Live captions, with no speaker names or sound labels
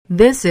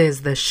This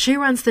is the She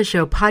Runs the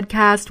Show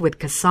podcast with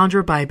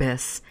Cassandra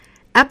Bibas,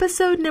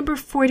 episode number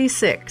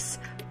 46,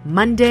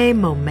 Monday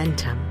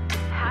Momentum.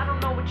 I don't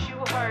know what you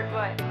heard,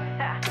 but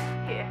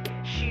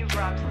yeah, she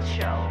runs the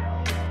show.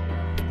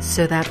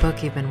 So that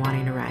book you've been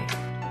wanting to write,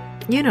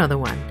 you know the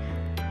one,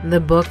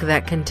 the book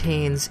that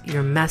contains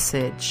your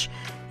message,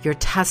 your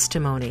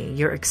testimony,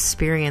 your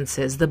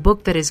experiences, the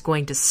book that is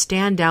going to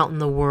stand out in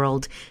the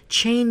world,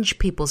 change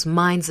people's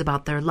minds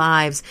about their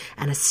lives,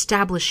 and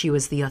establish you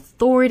as the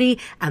authority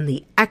and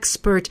the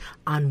expert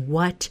on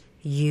what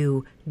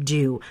you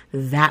do.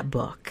 That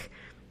book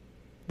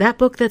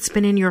that's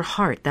been in your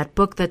heart, that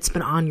book that's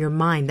been on your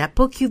mind, that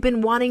book you've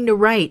been wanting to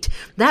write,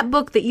 that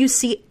book that you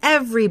see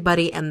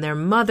everybody and their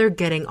mother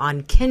getting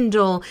on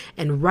Kindle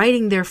and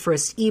writing their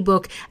first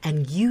eBook,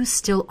 and you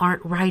still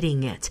aren't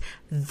writing it.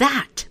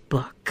 That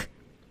book.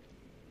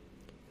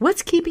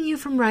 What's keeping you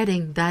from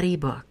writing that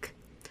eBook?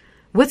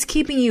 What's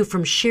keeping you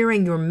from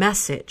sharing your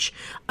message,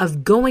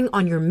 of going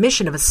on your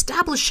mission, of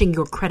establishing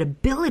your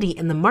credibility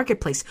in the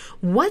marketplace?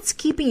 What's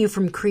keeping you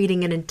from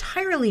creating an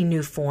entirely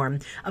new form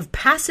of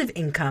passive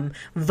income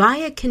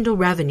via Kindle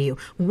revenue?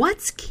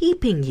 What's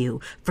keeping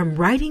you from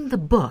writing the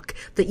book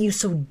that you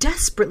so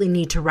desperately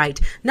need to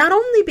write, not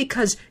only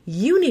because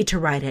you need to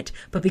write it,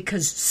 but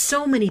because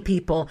so many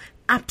people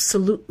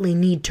absolutely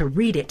need to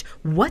read it?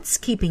 What's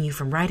keeping you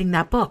from writing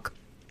that book?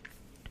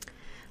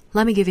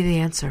 Let me give you the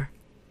answer.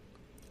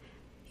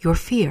 Your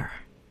fear.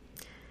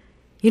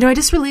 You know, I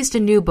just released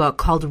a new book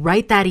called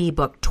Write That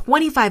eBook,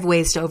 25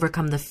 Ways to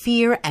Overcome the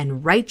Fear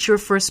and Write Your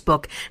First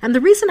Book. And the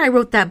reason I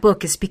wrote that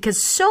book is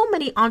because so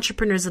many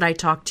entrepreneurs that I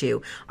talk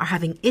to are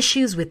having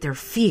issues with their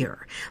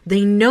fear.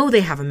 They know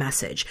they have a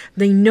message.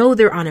 They know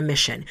they're on a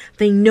mission.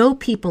 They know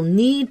people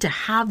need to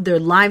have their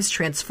lives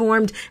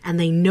transformed, and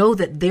they know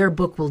that their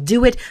book will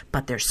do it,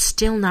 but they're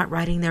still not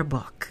writing their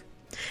book.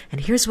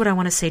 And here's what I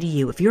want to say to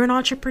you. If you're an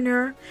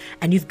entrepreneur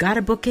and you've got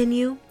a book in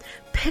you,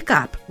 pick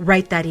up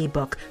Write That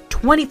eBook,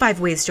 25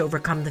 Ways to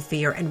Overcome the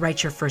Fear and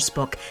Write Your First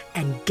Book,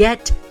 and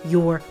get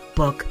your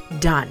book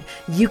done.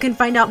 You can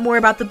find out more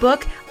about the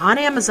book on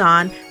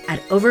Amazon at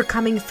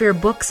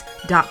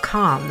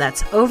overcomingfearbooks.com.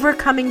 That's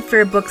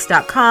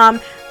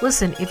overcomingfearbooks.com.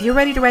 Listen, if you're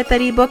ready to write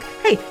that ebook,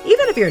 hey,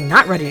 even if you're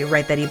not ready to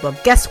write that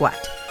ebook, guess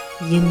what?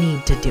 You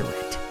need to do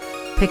it.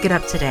 Pick it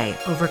up today,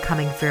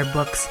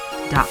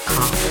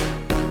 overcomingfearbooks.com.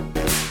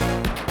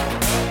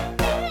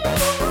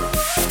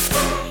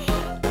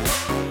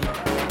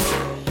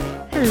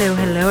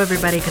 Hello,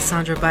 everybody.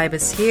 Cassandra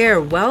Bibas here.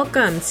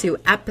 Welcome to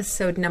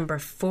episode number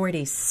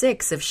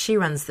 46 of She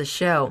Runs the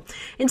Show.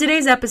 In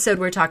today's episode,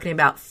 we're talking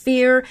about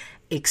fear,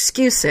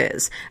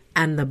 excuses,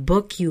 and the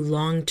book you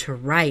long to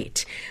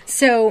write.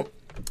 So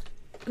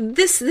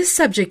this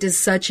subject is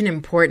such an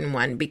important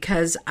one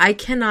because I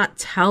cannot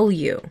tell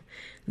you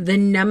the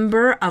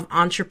number of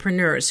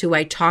entrepreneurs who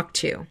I talk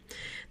to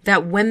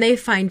that when they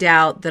find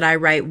out that I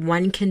write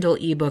one Kindle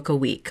ebook a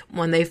week,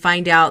 when they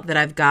find out that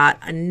I've got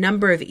a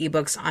number of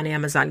ebooks on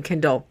Amazon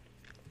Kindle,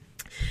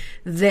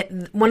 that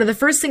one of the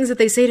first things that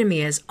they say to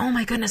me is, "Oh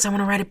my goodness, I want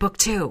to write a book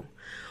too."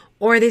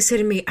 Or they say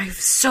to me, "I've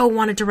so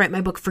wanted to write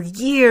my book for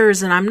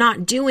years and I'm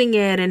not doing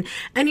it." And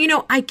you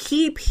know, I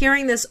keep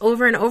hearing this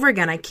over and over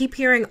again. I keep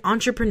hearing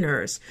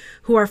entrepreneurs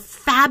who are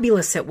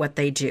fabulous at what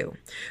they do,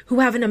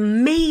 who have an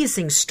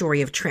amazing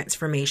story of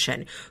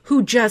transformation,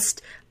 who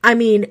just,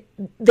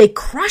 they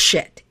crush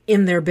it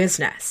in their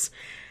business.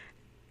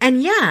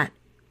 And yet,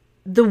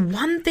 the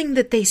one thing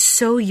that they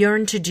so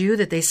yearn to do,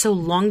 that they so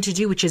long to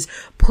do, which is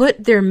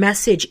put their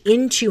message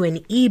into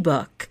an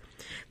ebook,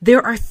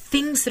 there are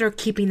things that are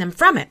keeping them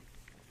from it.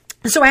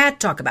 So I had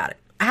to talk about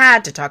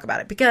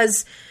it.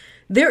 Because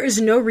there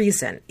is no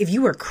reason, if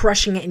you are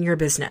crushing it in your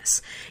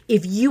business,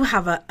 if you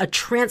have a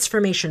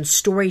transformation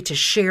story to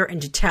share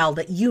and to tell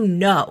that you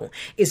know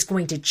is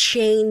going to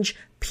change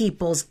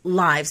people's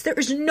lives, there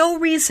is no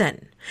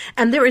reason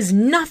and there is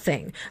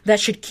nothing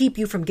that should keep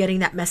you from getting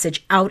that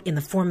message out in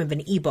the form of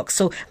an ebook.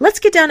 So let's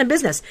get down to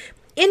business.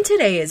 In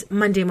today's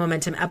Monday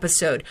Momentum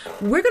episode,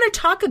 we're going to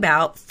talk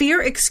about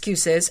fear,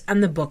 excuses,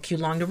 and the book you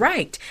long to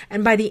write.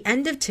 And by the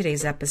end of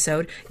today's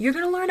episode, you're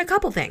going to learn a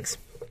couple things.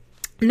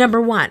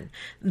 Number one,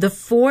 the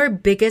 4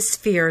 biggest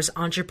fears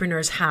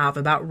entrepreneurs have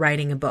about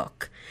writing a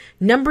book.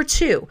 Number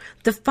 2,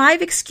 the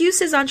 5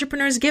 excuses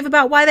entrepreneurs give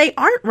about why they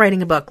aren't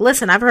writing a book.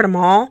 Listen, I've heard them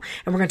all,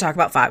 and we're going to talk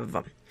about 5 of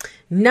them.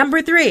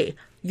 Number 3,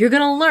 you're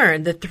going to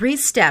learn the 3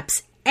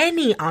 steps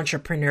any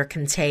entrepreneur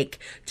can take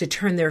to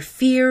turn their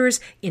fears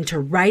into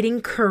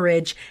writing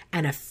courage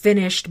and a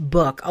finished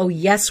book. Oh,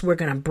 yes, we're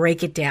going to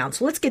break it down.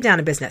 So let's get down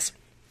to business.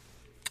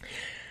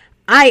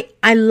 I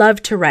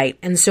love to write,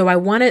 and so I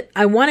want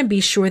to be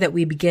sure that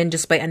we begin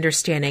just by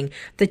understanding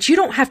that you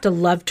don't have to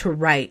love to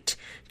write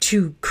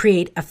to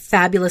create a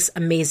fabulous,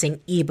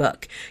 amazing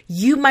ebook.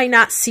 You might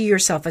not see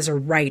yourself as a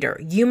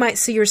writer. You might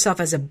see yourself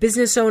as a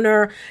business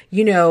owner,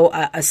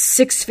 a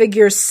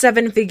 6-figure,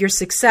 7-figure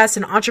success,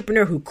 an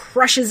entrepreneur who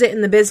crushes it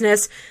in the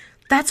business.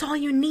 That's all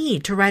you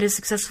need to write a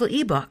successful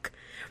ebook.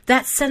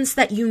 that sense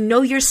that you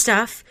know your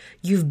stuff,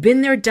 you've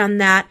been there, done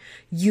that,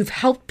 you've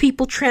helped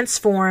people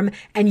transform,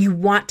 and you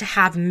want to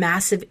have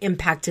massive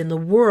impact in the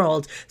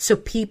world so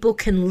people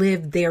can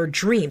live their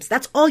dreams.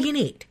 That's all you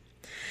need.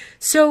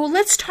 So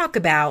let's talk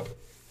about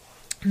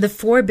the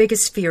 4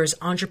 biggest fears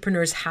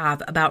entrepreneurs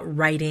have about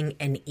writing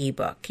an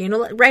ebook,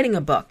 writing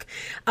a book,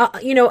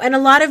 and a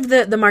lot of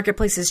the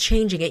marketplace is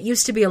changing. It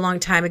used to be a long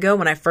time ago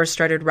when I first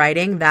started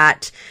writing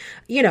that,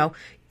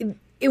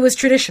 it was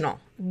traditional.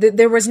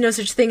 There was no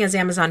such thing as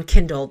Amazon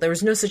Kindle. There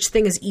was no such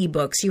thing as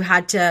ebooks. You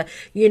had to,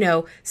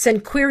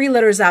 send query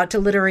letters out to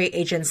literary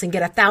agents and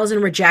get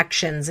 1,000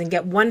 rejections and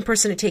get one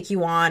person to take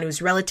you on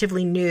who's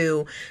relatively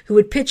new, who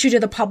would pitch you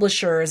to the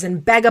publishers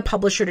and beg a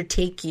publisher to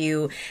take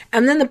you.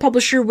 And then the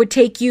publisher would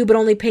take you, but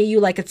only pay you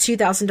like a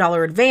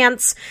 $2,000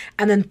 advance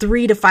and then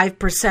 3 to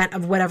 5%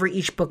 of whatever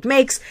each book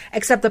makes,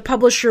 except the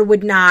publisher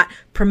would not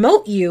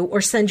promote you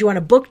or send you on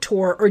a book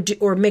tour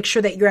or make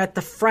sure that you're at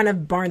the front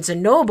of Barnes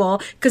and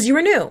Noble because you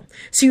were new.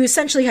 So you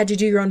essentially had to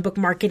do your own book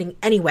marketing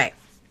anyway.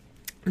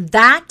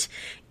 Those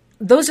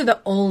are the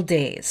old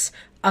days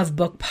of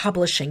book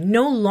publishing.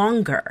 No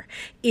longer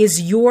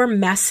is your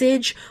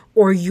message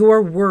or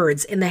your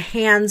words in the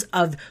hands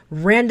of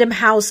Random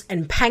House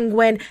and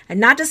Penguin. And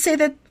not to say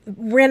that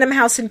Random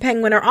House and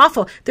Penguin are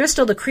awful. They're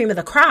still the cream of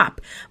the crop.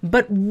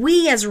 But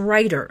we as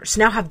writers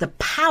now have the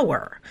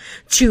power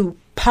to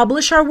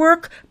publish our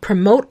work,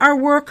 promote our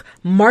work,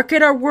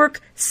 market our work,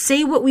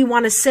 say what we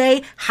want to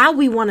say, how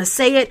we want to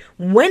say it,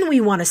 when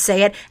we want to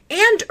say it,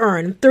 and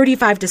earn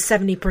 35 to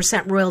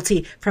 70%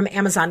 royalty from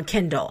Amazon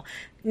Kindle.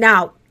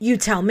 Now, you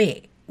tell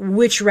me,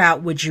 which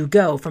route would you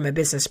go from a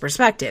business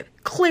perspective?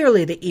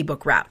 Clearly the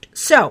ebook route.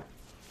 So,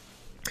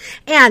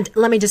 and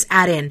let me just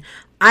add in,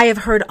 I have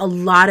heard a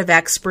lot of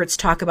experts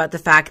talk about the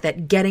fact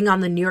that getting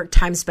on the New York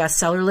Times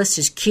bestseller list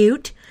is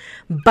cute,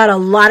 but a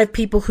lot of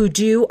people who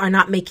do are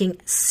not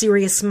making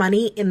serious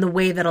money in the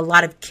way that a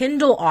lot of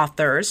Kindle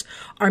authors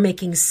are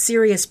making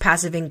serious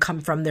passive income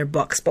from their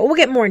books. But we'll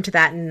get more into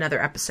that in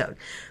another episode.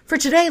 For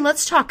today,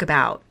 let's talk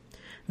about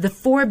the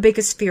 4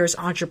 biggest fears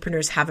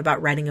entrepreneurs have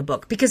about writing a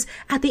book. Because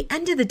at the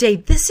end of the day,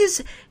 this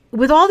is,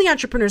 with all the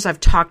entrepreneurs I've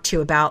talked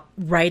to about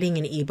writing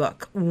an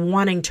ebook,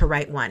 wanting to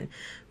write one,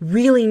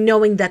 really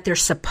knowing that they're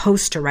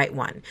supposed to write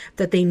one,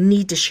 that they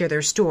need to share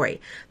their story.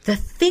 The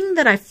thing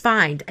that I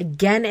find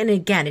again and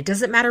again, it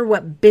doesn't matter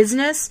what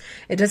business,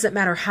 it doesn't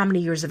matter how many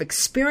years of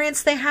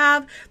experience they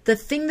have, the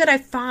thing that I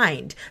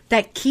find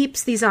that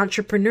keeps these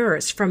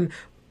entrepreneurs from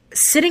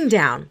sitting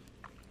down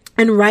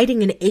and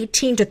writing an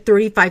 18 to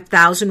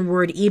 35,000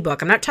 word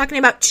ebook. I'm not talking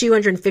about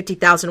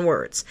 250,000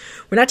 words.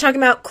 We're not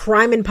talking about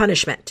Crime and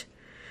Punishment.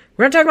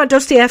 We're not talking about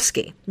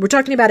Dostoevsky. We're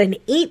talking about an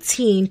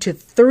 18 to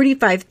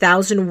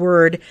 35,000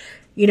 word,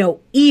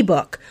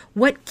 ebook.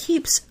 What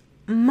keeps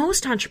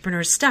most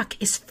entrepreneurs stuck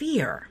is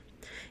fear.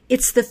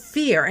 It's the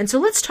fear. And so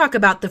let's talk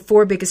about the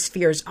 4 biggest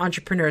fears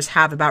entrepreneurs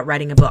have about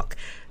writing a book.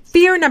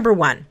 Fear number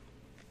 1.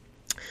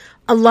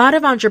 A lot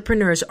of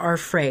entrepreneurs are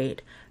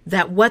afraid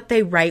that what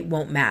they write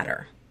won't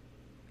matter.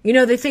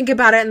 They think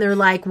about it and they're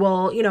like,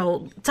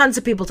 well, tons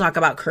of people talk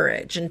about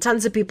courage and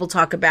tons of people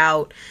talk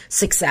about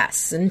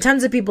success and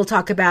tons of people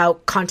talk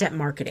about content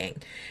marketing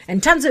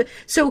and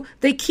so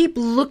they keep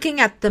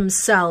looking at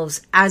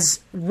themselves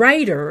as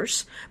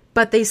writers,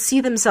 but they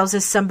see themselves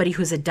as somebody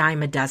who's a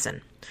dime a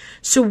dozen.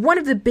 So one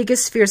of the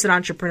biggest fears that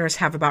entrepreneurs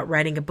have about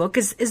writing a book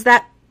is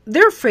that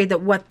they're afraid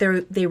that what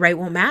they write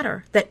won't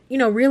matter, that,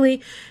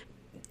 really,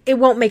 it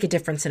won't make a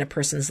difference in a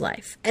person's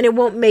life, and it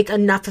won't make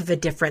enough of a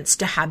difference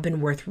to have been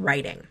worth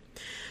writing.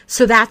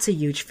 So that's a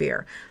huge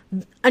fear.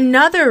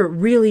 Another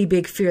really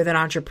big fear that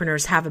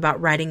entrepreneurs have about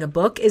writing a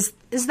book is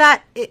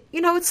that,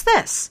 it's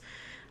this.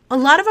 A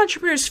lot of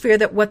entrepreneurs fear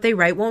that what they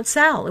write won't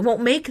sell. It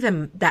won't make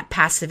them that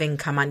passive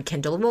income on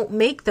Kindle. It won't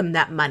make them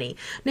that money.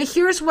 Now,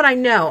 here's what I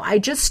know. I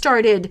just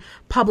started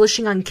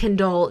publishing on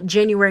Kindle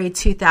January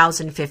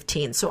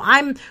 2015. So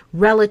I'm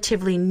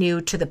relatively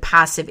new to the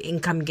passive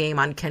income game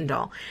on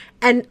Kindle.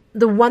 And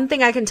the one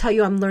thing I can tell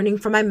you I'm learning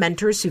from my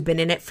mentors who've been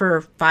in it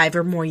for 5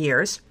 or more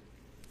years,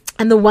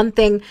 and the one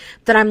thing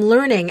that I'm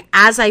learning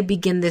as I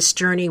begin this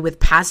journey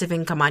with passive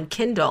income on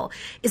Kindle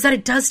is that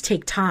it does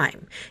take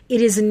time.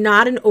 It is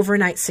not an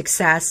overnight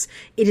success.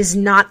 It is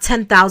not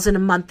 $10,000 a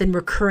month in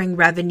recurring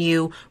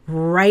revenue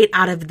right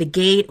out of the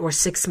gate or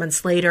 6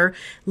 months later.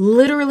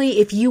 Literally,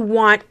 if you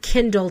want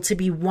Kindle to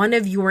be one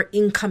of your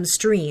income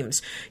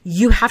streams,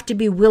 you have to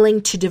be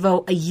willing to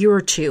devote a year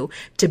or 2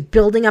 to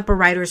building up a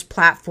writer's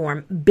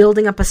platform,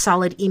 building up a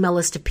solid email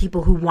list of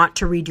people who want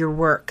to read your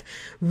work,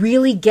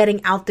 really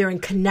getting out there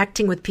and connecting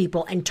with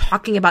people and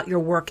talking about your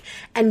work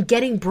and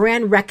getting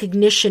brand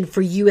recognition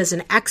for you as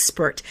an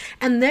expert.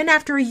 And then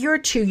after a year or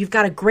 2, you've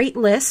got a great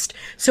list.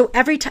 So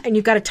every time, and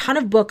you've got a ton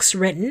of books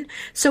written.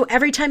 So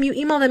every time you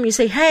email them, you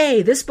say,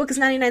 hey, this book is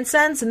 99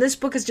 cents and this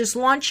book is just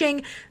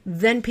launching.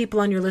 Then people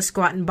on your list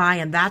go out and buy.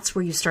 And that's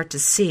where you start to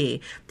see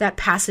that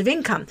passive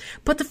income.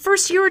 But the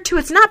first year or 2,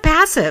 it's not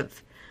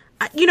passive.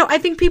 I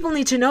think people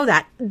need to know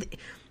that.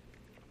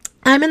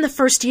 I'm in the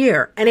first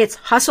year and it's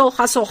hustle,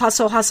 hustle,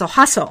 hustle, hustle,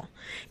 hustle.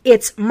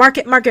 It's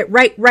market,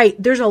 right.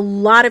 There's a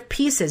lot of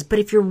pieces, but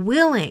if you're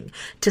willing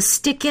to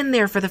stick in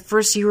there for the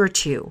first year or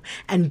two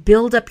and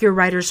build up your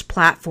writer's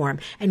platform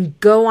and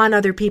go on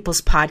other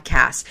people's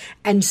podcasts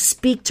and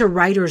speak to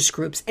writers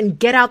groups and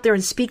get out there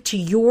and speak to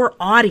your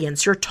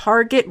audience, your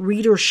target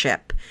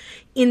readership,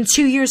 in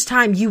 2 years'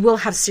 time, you will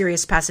have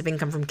serious passive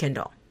income from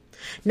Kindle.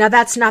 Now,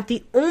 that's not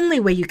the only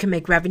way you can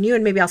make revenue,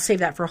 and maybe I'll save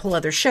that for a whole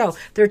other show.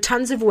 There are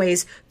tons of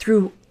ways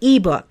through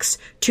eBooks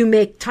to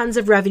make tons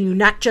of revenue,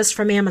 not just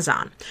from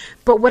Amazon.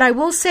 But what I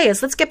will say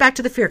is, let's get back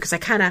to the fear, because I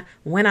kind of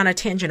went on a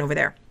tangent over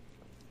there.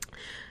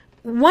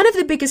 One of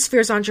the biggest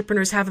fears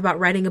entrepreneurs have about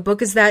writing a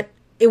book is that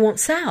it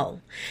won't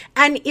sell.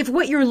 And if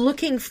what you're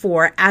looking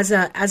for as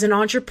an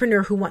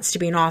entrepreneur who wants to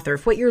be an author,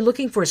 if what you're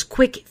looking for is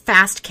quick,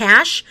 fast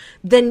cash,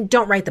 then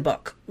don't write the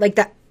book. Like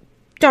that,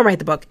 don't write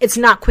the book. It's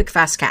not quick,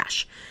 fast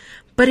cash.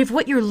 But if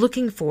what you're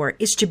looking for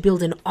is to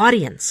build an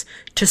audience,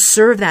 to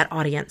serve that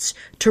audience,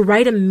 to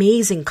write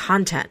amazing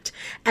content,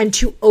 and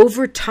to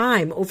over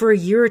time, over a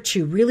year or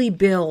two, really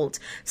build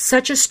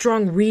such a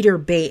strong reader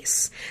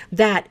base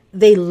that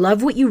they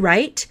love what you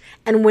write,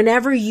 and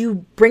whenever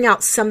you bring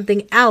out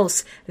something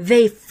else,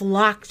 they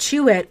flock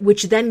to it,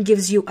 which then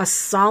gives you a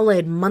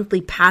solid monthly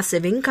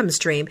passive income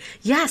stream.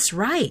 Yes,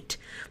 right.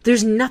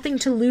 There's nothing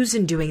to lose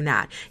in doing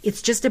that.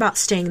 It's just about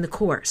staying the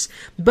course.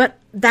 But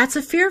that's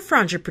a fear for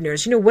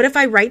entrepreneurs. What if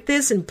I write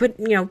this and put,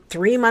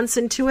 3 months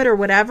into it or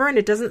whatever, and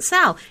it doesn't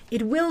sell?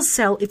 It will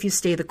sell if you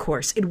stay the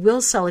course. It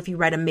will sell if you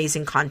write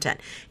amazing content.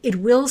 It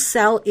will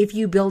sell if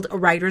you build a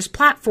writer's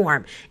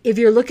platform. If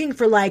you're looking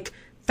for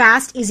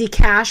fast, easy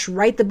cash,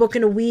 write the book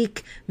in a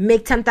week,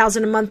 make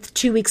 $10,000 a month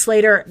 2 weeks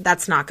later,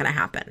 that's not going to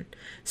happen.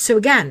 So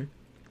again,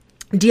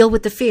 deal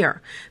with the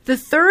fear. The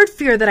third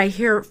fear that I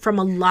hear from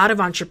a lot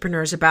of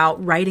entrepreneurs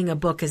about writing a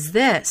book is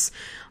this.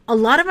 A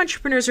lot of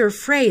entrepreneurs are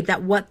afraid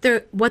that what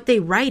they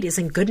write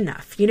isn't good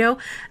enough.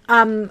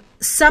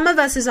 Some of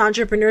us as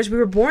entrepreneurs, we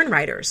were born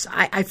writers.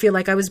 I feel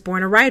like I was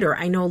born a writer.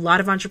 I know a lot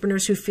of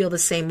entrepreneurs who feel the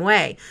same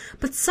way.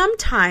 But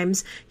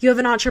sometimes you have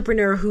an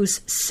entrepreneur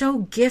who's so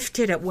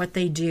gifted at what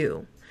they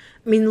do.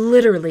 I mean,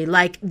 literally,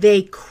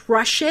 they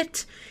crush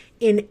it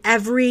in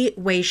every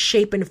way,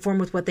 shape, and form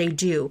with what they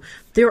do.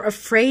 They're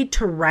afraid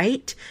to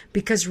write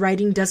because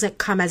writing doesn't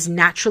come as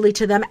naturally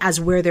to them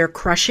as where they're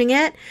crushing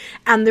it.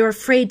 And they're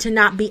afraid to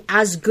not be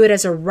as good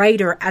as a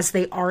writer as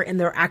they are in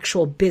their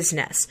actual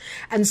business.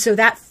 And so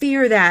that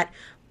fear that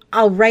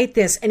I'll write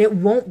this and it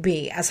won't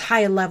be as high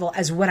a level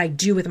as what I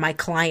do with my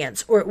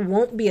clients, or it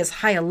won't be as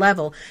high a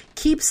level,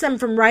 keeps them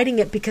from writing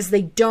it because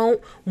they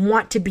don't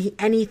want to be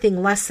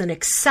anything less than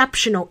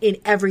exceptional in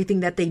everything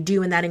that they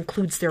do, and that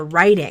includes their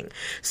writing.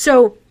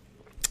 So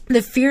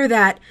the fear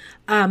that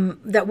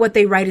what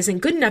they write isn't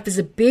good enough is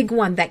a big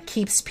one that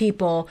keeps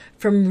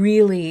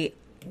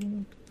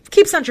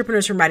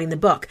entrepreneurs from writing the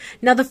book.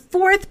 Now, the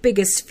fourth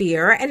biggest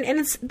fear, and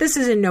this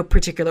is in no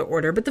particular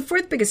order, but the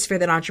fourth biggest fear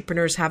that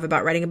entrepreneurs have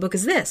about writing a book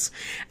is this.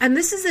 And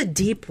this is a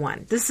deep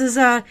one. This is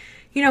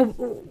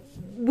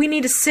we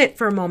need to sit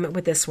for a moment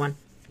with this one.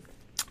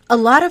 A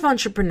lot of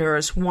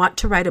entrepreneurs want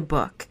to write a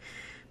book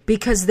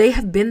because they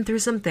have been through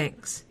some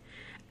things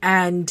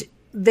and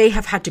they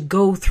have had to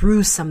go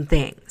through some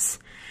things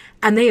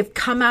and they have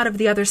come out of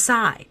the other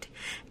side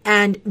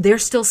and they're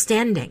still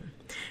standing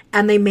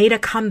and they made a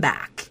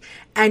comeback.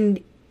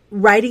 And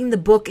writing the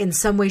book in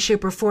some way,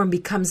 shape, or form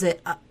becomes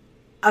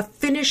a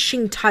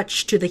finishing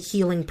touch to the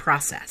healing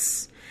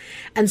process.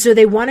 And so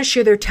they want to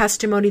share their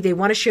testimony, they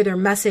want to share their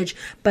message,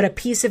 but a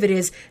piece of it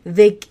is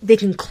they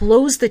can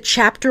close the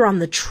chapter on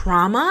the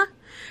trauma,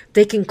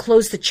 they can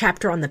close the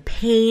chapter on the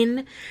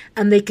pain,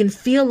 and they can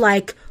feel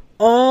like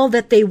all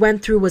that they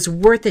went through was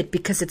worth it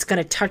because it's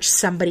going to touch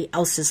somebody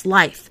else's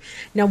life.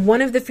 Now,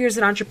 one of the fears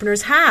that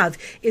entrepreneurs have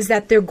is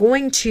that they're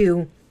going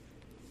to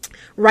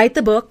write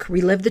the book,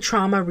 relive the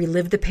trauma,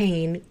 relive the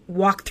pain,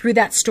 walk through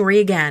that story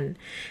again.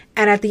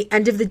 And at the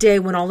end of the day,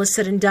 when all is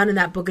said and done and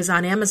that book is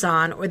on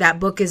Amazon or that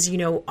book is,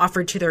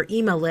 offered to their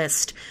email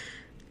list,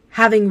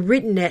 having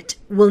written it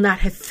will not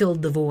have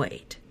filled the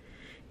void.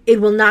 It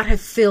will not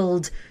have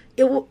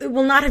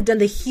done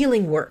the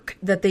healing work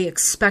that they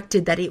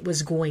expected that it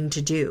was going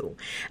to do.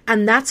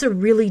 And that's a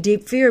really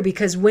deep fear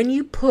because when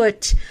you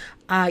put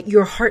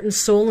your heart and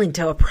soul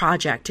into a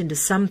project, into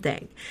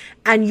something,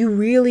 and you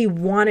really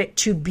want it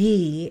to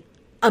be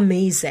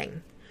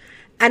amazing,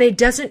 and it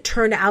doesn't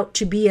turn out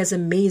to be as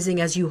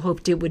amazing as you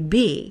hoped it would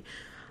be,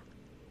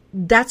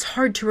 that's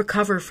hard to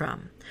recover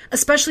from,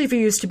 especially if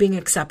you're used to being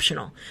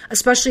exceptional,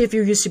 especially if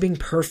you're used to being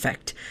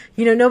perfect.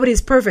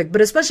 Nobody's perfect,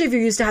 but especially if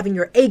you're used to having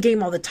your A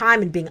game all the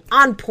time and being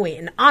on point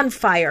and on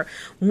fire.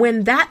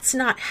 When that's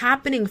not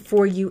happening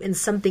for you in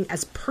something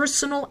as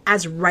personal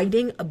as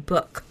writing a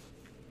book,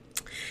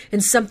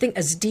 in something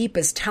as deep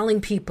as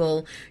telling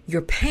people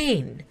your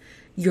pain,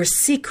 your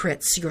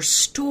secrets, your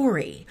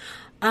story,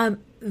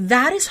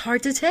 that is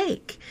hard to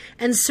take.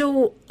 And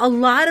so a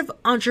lot of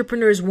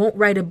entrepreneurs won't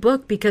write a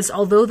book because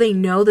although they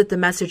know that the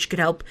message could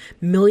help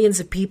millions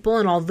of people,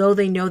 and although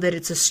they know that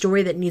it's a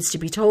story that needs to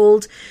be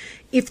told,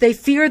 if they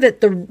fear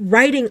that the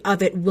writing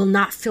of it will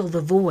not fill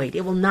the void,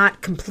 it will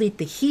not complete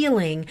the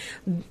healing,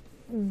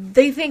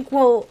 they think,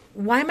 well,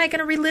 why am I going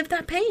to relive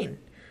that pain?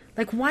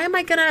 Like, why am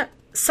I going to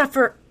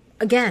suffer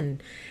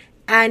again?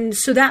 And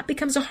so that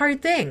becomes a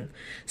hard thing.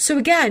 So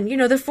again,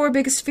 the 4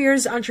 biggest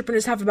fears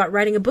entrepreneurs have about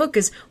writing a book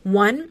is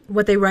 1,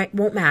 what they write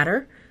won't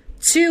matter.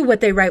 2, what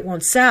they write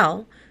won't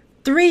sell.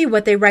 3,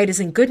 what they write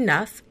isn't good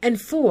enough.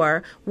 And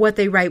 4, what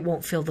they write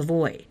won't fill the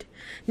void.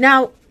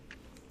 Now,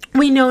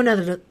 we know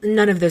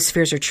none of those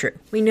fears are true.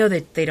 We know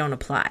that they don't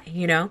apply,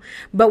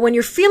 But when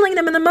you're feeling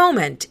them in the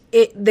moment,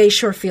 they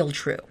sure feel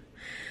true.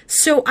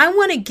 So I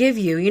want to give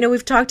you,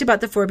 we've talked about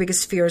the 4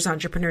 biggest fears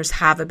entrepreneurs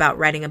have about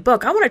writing a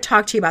book. I want to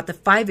talk to you about the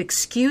 5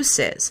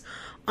 excuses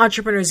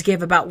entrepreneurs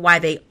give about why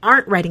they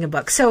aren't writing a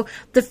book. So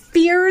the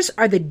fears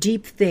are the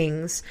deep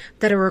things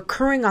that are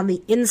occurring on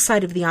the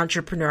inside of the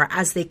entrepreneur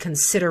as they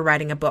consider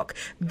writing a book.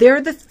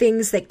 They're the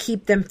things that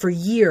keep them for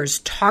years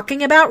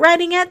talking about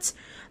writing it,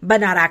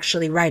 but not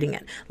actually writing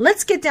it.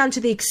 Let's get down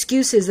to the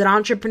excuses that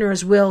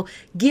entrepreneurs will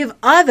give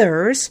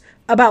others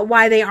about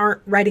why they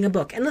aren't writing a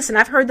book. And listen,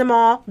 I've heard them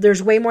all.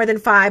 There's way more than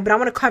 5, but I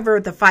want to cover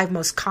the 5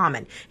 most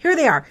common. Here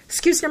they are.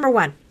 Excuse number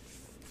 1,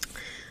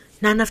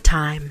 not enough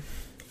time.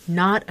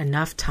 Not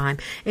enough time.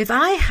 If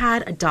I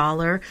had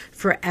 $1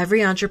 for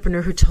every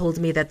entrepreneur who told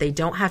me that they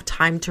don't have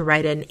time to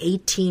write an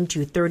 18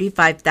 to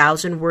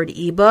 35,000 word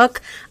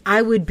ebook,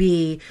 I would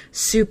be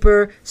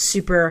super,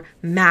 super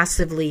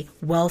massively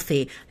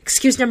wealthy.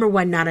 Excuse number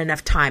 1, not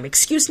enough time.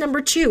 Excuse number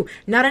 2,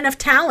 not enough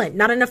talent,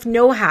 not enough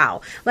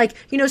know-how. Like,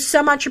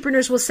 some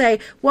entrepreneurs will say,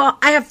 well,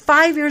 I have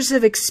 5 years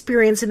of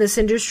experience in this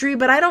industry,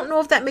 but I don't know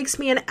if that makes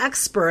me an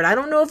expert. I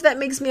don't know if that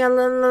makes me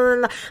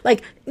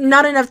like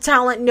not enough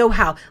talent,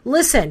 know-how.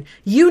 Listen,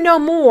 you know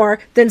more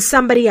than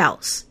somebody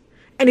else.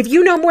 And if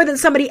you know more than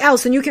somebody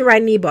else, then you can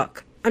write an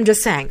ebook. I'm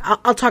just saying.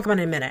 I'll talk about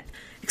it in a minute.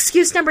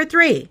 Excuse number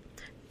 3,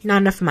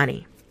 not enough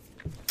money.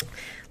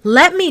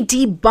 Let me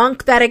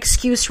debunk that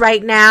excuse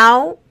right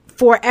now.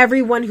 For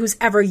everyone who's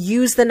ever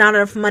used the not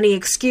enough money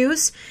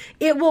excuse,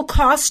 it will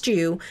cost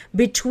you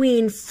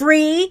between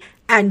free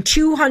and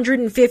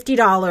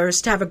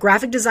 $250 to have a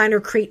graphic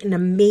designer create an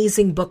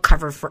amazing book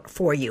cover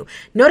for you.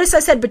 Notice I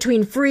said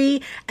between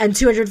free and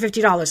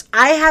 $250.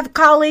 I have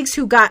colleagues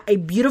who got a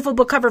beautiful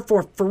book cover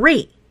for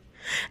free.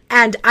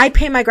 And I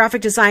pay my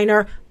graphic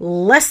designer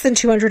less than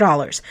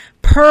 $200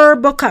 per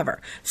book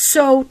cover.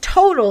 So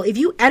total, if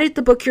you edit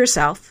the book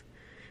yourself,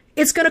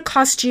 it's going to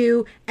cost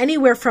you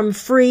anywhere from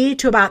free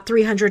to about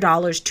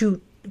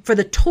 $300 for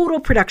the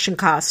total production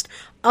cost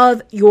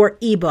of your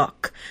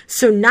ebook.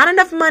 So not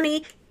enough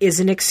money is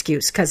an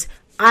excuse, because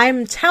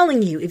I'm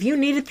telling you, if you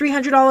needed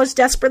 $300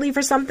 desperately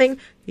for something,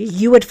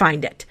 you would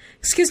find it.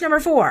 Excuse number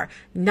 4,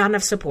 not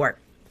enough support.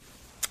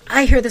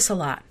 I hear this a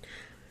lot.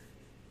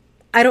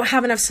 I don't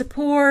have enough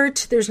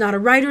support. There's not a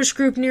writer's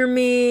group near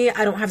me.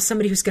 I don't have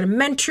somebody who's going to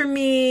mentor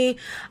me.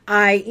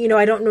 I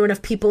don't know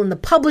enough people in the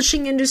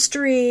publishing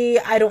industry.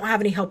 I don't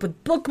have any help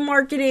with book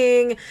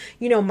marketing.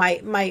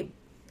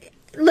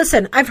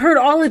 Listen, I've heard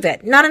all of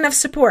it. Not enough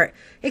support.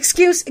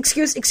 Excuse.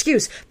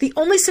 The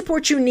only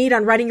support you need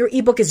on writing your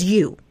ebook is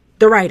you,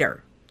 the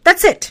writer.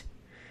 That's it.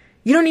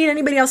 You don't need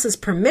anybody else's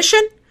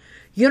permission.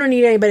 You don't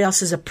need anybody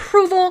else's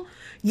approval.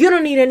 You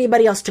don't need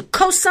anybody else to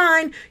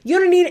co-sign.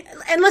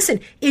 And listen,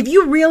 if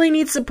you really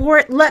need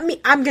support,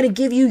 I'm going to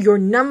give you your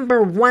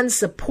number 1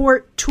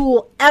 support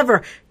tool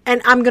ever.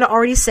 And I'm going to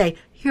already say,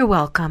 you're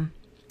welcome.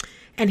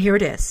 And here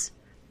it is.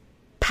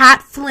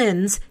 Pat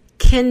Flynn's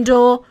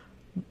Kindle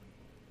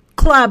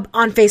Club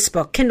on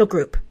Facebook, Kindle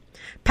group.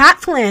 Pat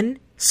Flynn,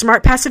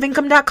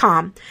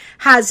 smartpassiveincome.com,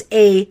 has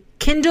a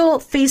Kindle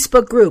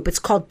Facebook group. It's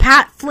called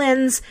Pat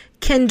Flynn's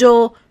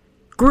Kindle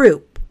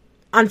group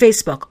on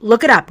Facebook.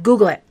 Look it up.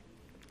 Google it.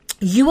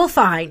 You will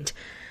find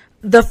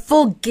the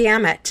full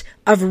gamut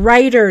of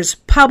writers,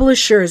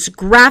 publishers,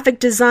 graphic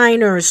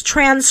designers,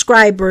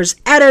 transcribers,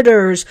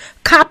 editors,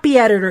 copy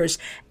editors.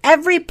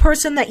 Every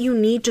person that you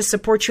need to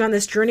support you on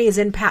this journey is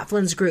in Pat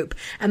Flynn's group.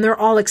 And they're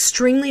all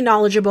extremely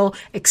knowledgeable,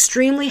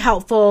 extremely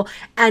helpful,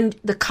 and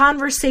the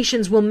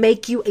conversations will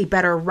make you a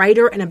better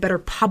writer and a better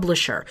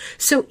publisher.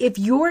 So if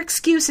your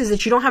excuse is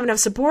that you don't have enough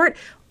support,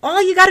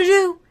 all you got to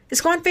do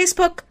is go on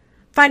Facebook,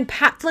 find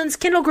Pat Flynn's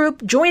Kindle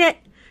group, join it.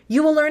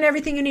 You will learn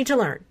everything you need to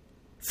learn.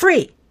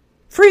 Free.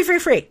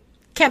 Free.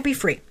 Can't be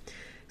free.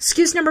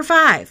 Excuse number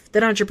 5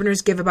 that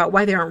entrepreneurs give about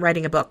why they aren't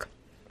writing a book.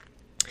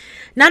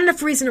 Not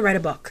enough reason to write a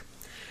book.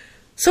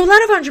 So a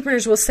lot of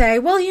entrepreneurs will say,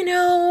 well,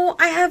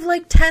 I have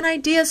like 10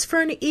 ideas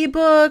for an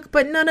ebook,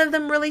 but none of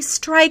them really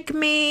strike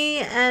me.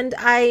 And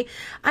I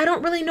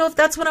don't really know if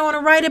that's what I want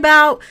to write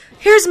about.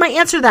 Here's my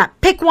answer to that.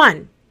 Pick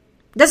one.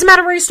 Doesn't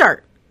matter where you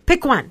start.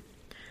 Pick one.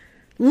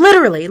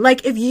 Literally,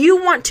 like if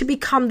you want to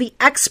become the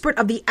expert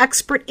of the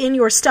expert in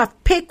your stuff,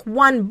 pick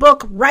one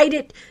book, write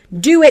it,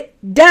 do it,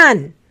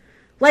 done.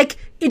 Like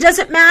it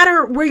doesn't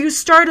matter where you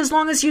start as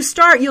long as you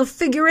start, you'll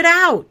figure it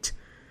out.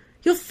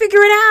 You'll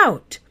figure it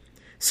out.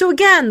 So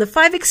again, the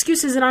 5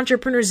 excuses that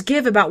entrepreneurs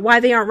give about why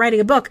they aren't writing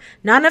a book: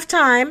 not enough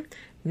time,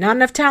 not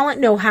enough talent,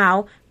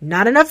 know-how,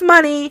 not enough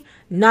money,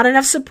 not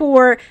enough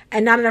support,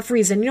 and not enough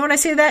reason. You know what I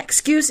say to that?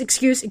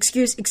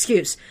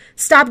 Excuse.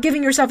 Stop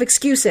giving yourself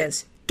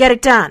excuses. Get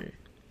it done.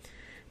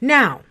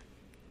 Now,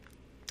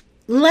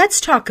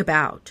 let's talk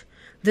about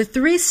the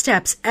 3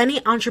 steps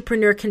any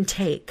entrepreneur can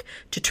take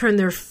to turn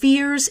their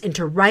fears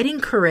into writing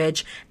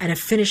courage and a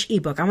finished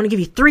ebook. I want to give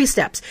you 3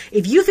 steps.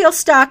 If you feel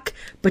stuck,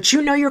 but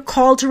you know you're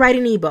called to write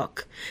an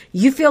ebook,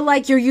 you feel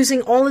like you're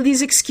using all of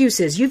these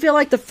excuses, you feel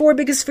like the 4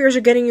 biggest fears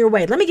are getting in your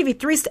way, let me give you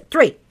 3 steps.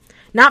 3.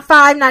 Not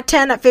 5, not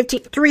 10, not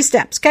 15. 3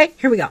 steps, okay?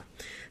 Here we go.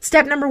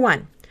 Step number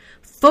 1.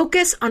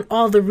 Focus on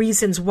all the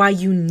reasons why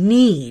you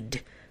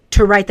need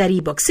to write that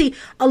ebook. See,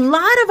 a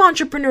lot of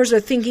entrepreneurs are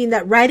thinking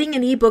that writing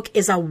an ebook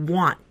is a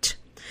want.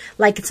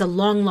 Like it's a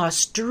long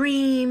lost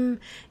dream,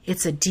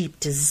 it's a deep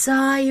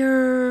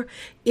desire,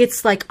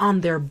 it's like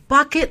on their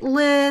bucket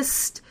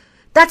list.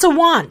 That's a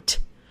want.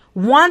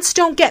 Wants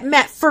don't get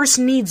met, first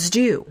needs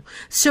do.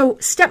 So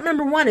step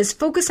number 1 is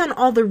focus on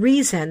all the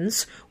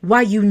reasons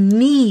why you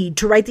need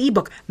to write the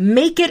ebook.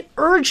 Make it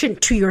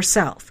urgent to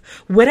yourself.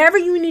 Whatever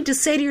you need to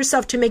say to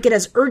yourself to make it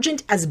as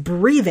urgent as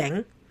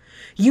breathing,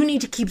 you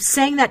need to keep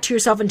saying that to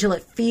yourself until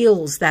it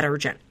feels that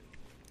urgent.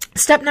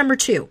 Step number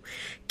 2,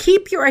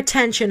 keep your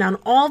attention on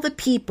all the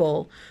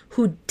people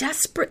who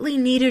desperately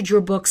needed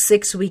your book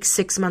 6 weeks,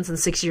 6 months, and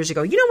 6 years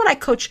ago. You know, when I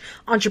coach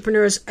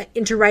entrepreneurs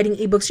into writing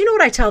ebooks, you know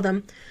what I tell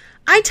them?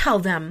 I tell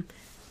them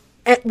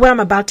what I'm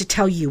about to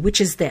tell you, which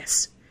is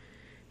this: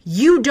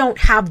 you don't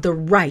have the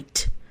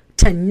right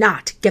to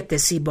not get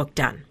this ebook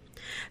done.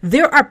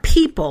 There are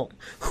people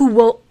who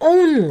will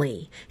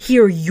only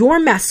hear your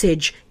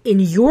message in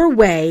your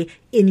way,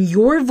 in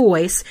your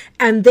voice,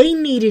 and they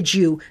needed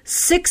you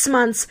 6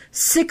 months,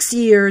 6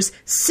 years,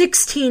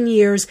 16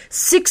 years,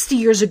 60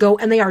 years ago,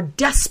 and they are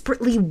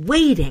desperately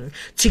waiting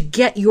to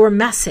get your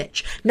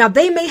message. Now,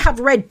 they may have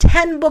read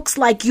 10 books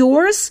like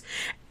yours,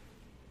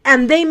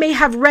 and they may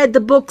have read the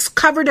books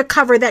cover to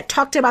cover that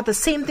talked about the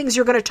same things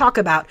you're going to talk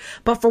about.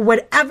 But for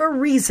whatever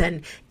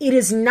reason, it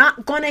is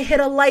not going to hit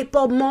a light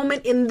bulb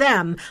moment in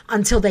them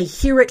until they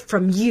hear it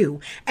from you.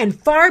 And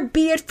far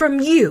be it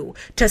from you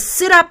to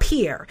sit up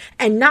here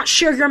and not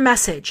share your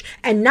message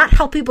and not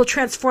help people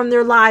transform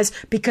their lives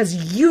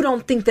because you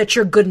don't think that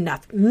you're good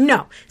enough.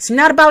 No, it's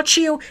not about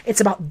you.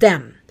 It's about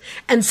them.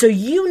 And so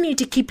you need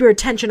to keep your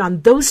attention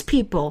on those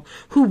people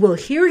who will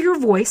hear your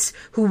voice,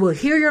 who will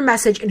hear your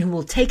message, and who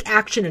will take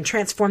action and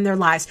transform their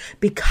lives,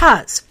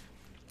 because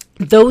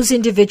those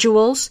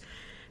individuals,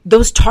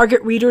 those target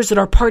readers that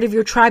are part of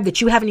your tribe that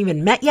you haven't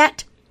even met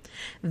yet,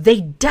 they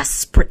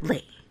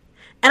desperately,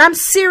 and I'm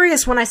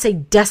serious when I say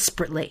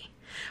desperately,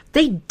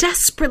 they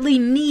desperately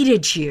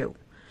needed you,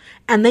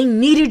 and they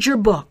needed your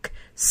book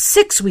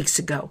 6 weeks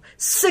ago,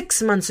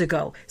 6 months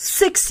ago,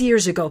 6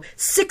 years ago,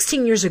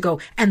 16 years ago,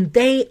 and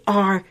they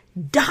are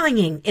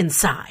dying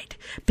inside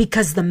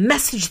because the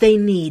message they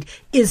need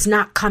is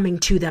not coming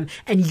to them,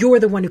 and you're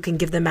the one who can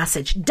give the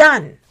message.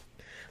 Done.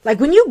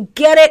 Like when you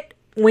get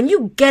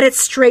it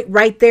straight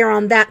right there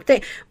on that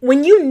thing,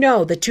 when you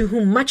know that to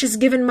whom much is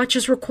given, much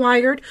is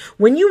required,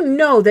 when you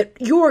know that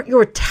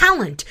your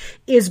talent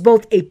is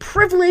both a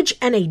privilege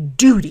and a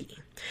duty,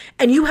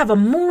 and you have a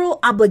moral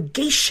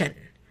obligation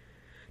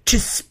to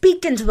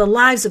speak into the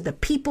lives of the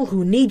people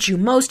who need you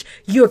most,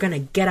 you're going to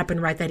get up and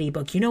write that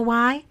ebook. You know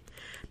why?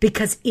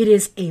 Because it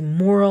is a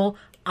moral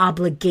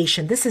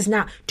obligation. This is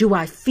not, do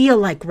I feel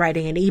like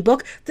writing an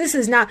ebook? This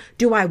is not,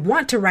 do I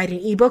want to write an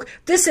ebook?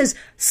 This is,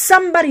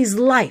 somebody's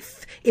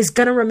life is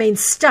going to remain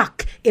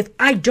stuck if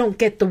I don't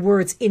get the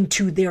words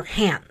into their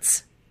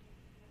hands.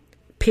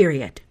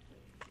 Period.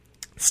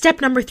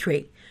 Step number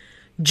 3,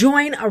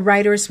 join a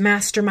writer's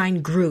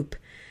mastermind group.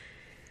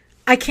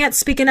 I can't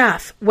speak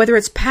enough, whether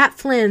it's Pat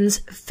Flynn's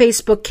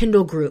Facebook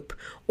Kindle group,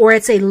 or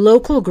it's a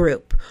local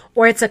group,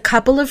 or it's a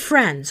couple of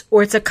friends,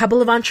 or it's a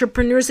couple of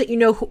entrepreneurs that you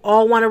know who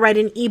all want to write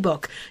an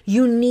ebook.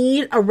 You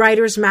need a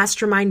writer's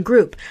mastermind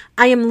group.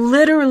 I am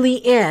literally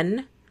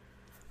in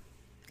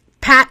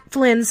Pat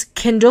Flynn's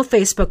Kindle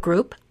Facebook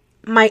group,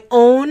 my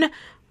own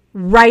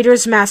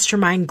writer's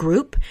mastermind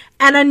group,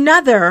 and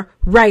another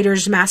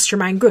writer's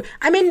mastermind group.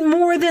 I'm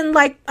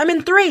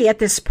in 3 at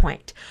this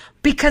point.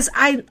 Because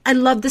I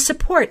love the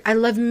support. I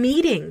love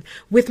meeting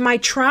with my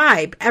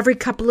tribe every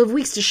couple of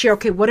weeks to share,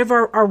 okay, what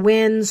are our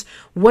wins?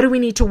 What do we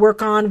need to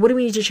work on? What do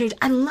we need to change?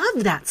 I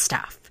love that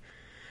stuff.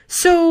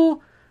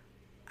 So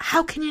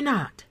how can you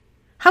not?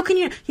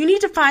 You need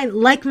to find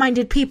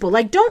like-minded people.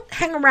 Like, don't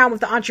hang around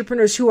with the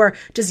entrepreneurs who are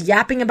just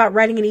yapping about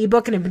writing an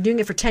ebook and have been doing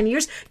it for 10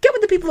 years. Get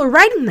with the people who are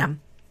writing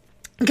them.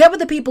 Get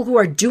with the people who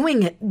are doing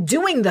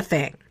the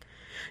thing.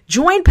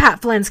 Join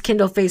Pat Flynn's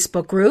Kindle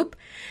Facebook group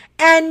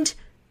and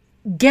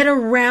get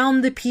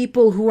around the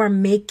people who are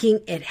making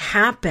it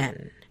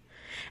happen.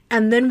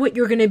 And then what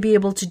you're going to be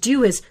able to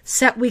do is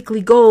set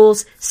weekly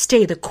goals,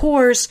 stay the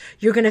course.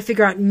 You're going to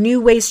figure out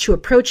new ways to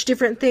approach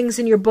different things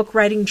in your book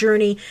writing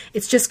journey.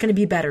 It's just going to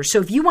be better.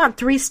 So if you want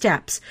 3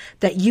 steps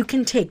that you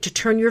can take to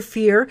turn your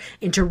fear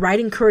into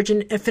writing courage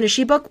and finish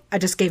ebook, I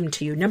just gave them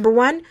to you. Number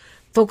 1,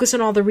 focus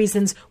on all the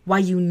reasons why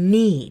you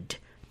need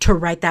to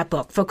write that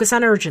book. Focus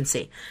on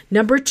urgency.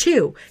 Number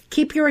 2,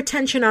 keep your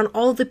attention on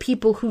all the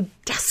people who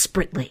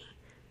desperately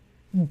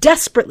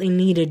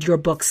needed your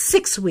book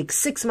 6 weeks,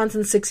 6 months,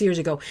 and 6 years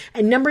ago.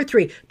 And number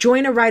 3,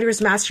 join a writer's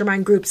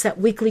mastermind group, set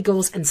weekly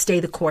goals, and stay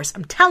the course.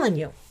 I'm telling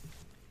you,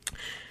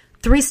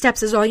 3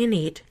 steps is all you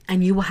need,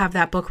 and you will have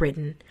that book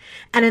written.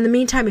 And in the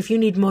meantime, if you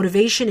need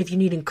motivation, if you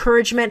need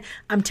encouragement,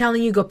 I'm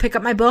telling you, go pick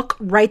up my book,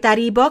 write that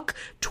ebook,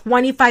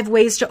 25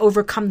 Ways to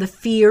Overcome the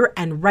Fear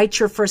and Write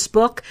Your First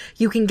Book.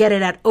 You can get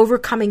it at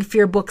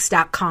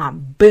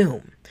overcomingfearbooks.com.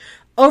 Boom.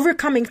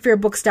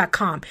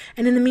 Overcomingfearbooks.com.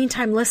 And in the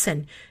meantime,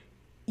 listen,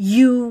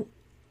 you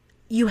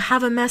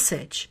have a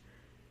message.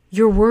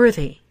 You're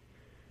worthy.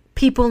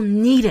 People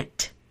need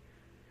it.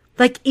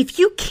 Like, if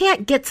you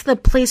can't get to the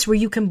place where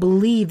you can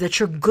believe that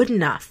you're good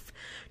enough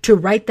to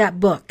write that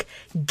book,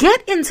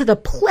 get into the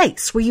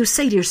place where you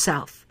say to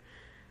yourself,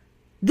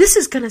 this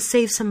is going to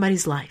save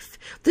somebody's life.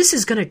 This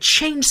is going to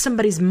change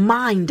somebody's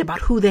mind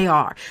about who they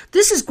are.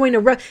 This is going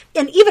to,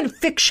 and even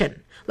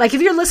fiction. Like,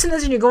 if you're listening to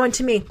this and you're going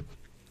to me,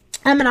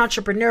 I'm an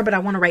entrepreneur, but I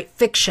want to write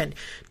fiction.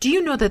 Do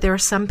you know that there are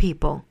some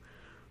people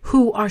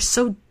who are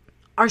so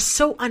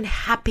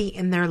unhappy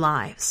in their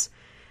lives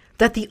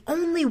that the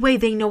only way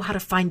they know how to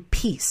find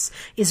peace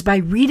is by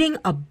reading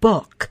a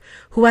book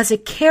who has a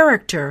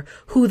character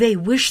who they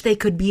wish they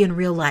could be in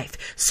real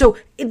life? So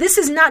this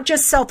is not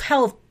just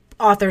self-help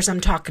authors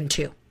I'm talking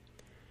to.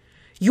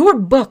 Your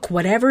book,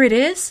 whatever it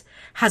is,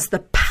 has the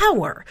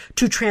power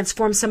to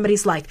transform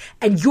somebody's life,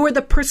 and you're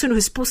the person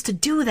who's supposed to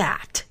do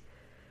that.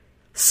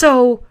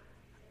 So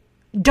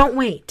don't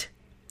wait.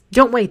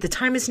 Don't wait. The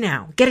time is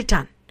now. Get it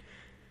done.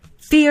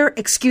 Fear,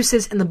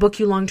 Excuses, and the book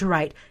you long to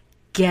write.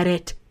 Get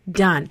it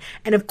done.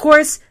 And of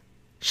course,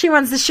 She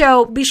Runs the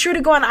Show. Be sure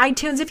to go on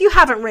iTunes. If you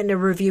haven't written a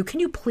review, can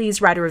you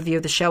please write a review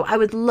of the show? I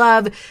would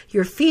love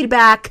your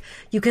feedback.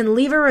 You can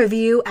leave a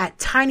review at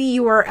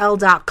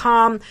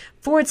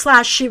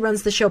tinyurl.com/She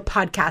Runs the Show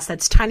podcast.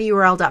 That's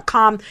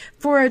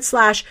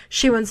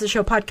tinyurl.com/She Runs the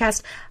Show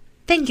podcast.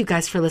 Thank you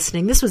guys for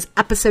listening. This was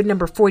episode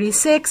number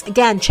 46.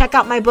 Again, check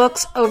out my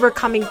books,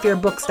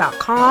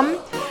 overcomingfearbooks.com,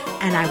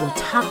 and I will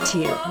talk to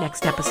you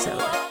next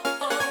episode.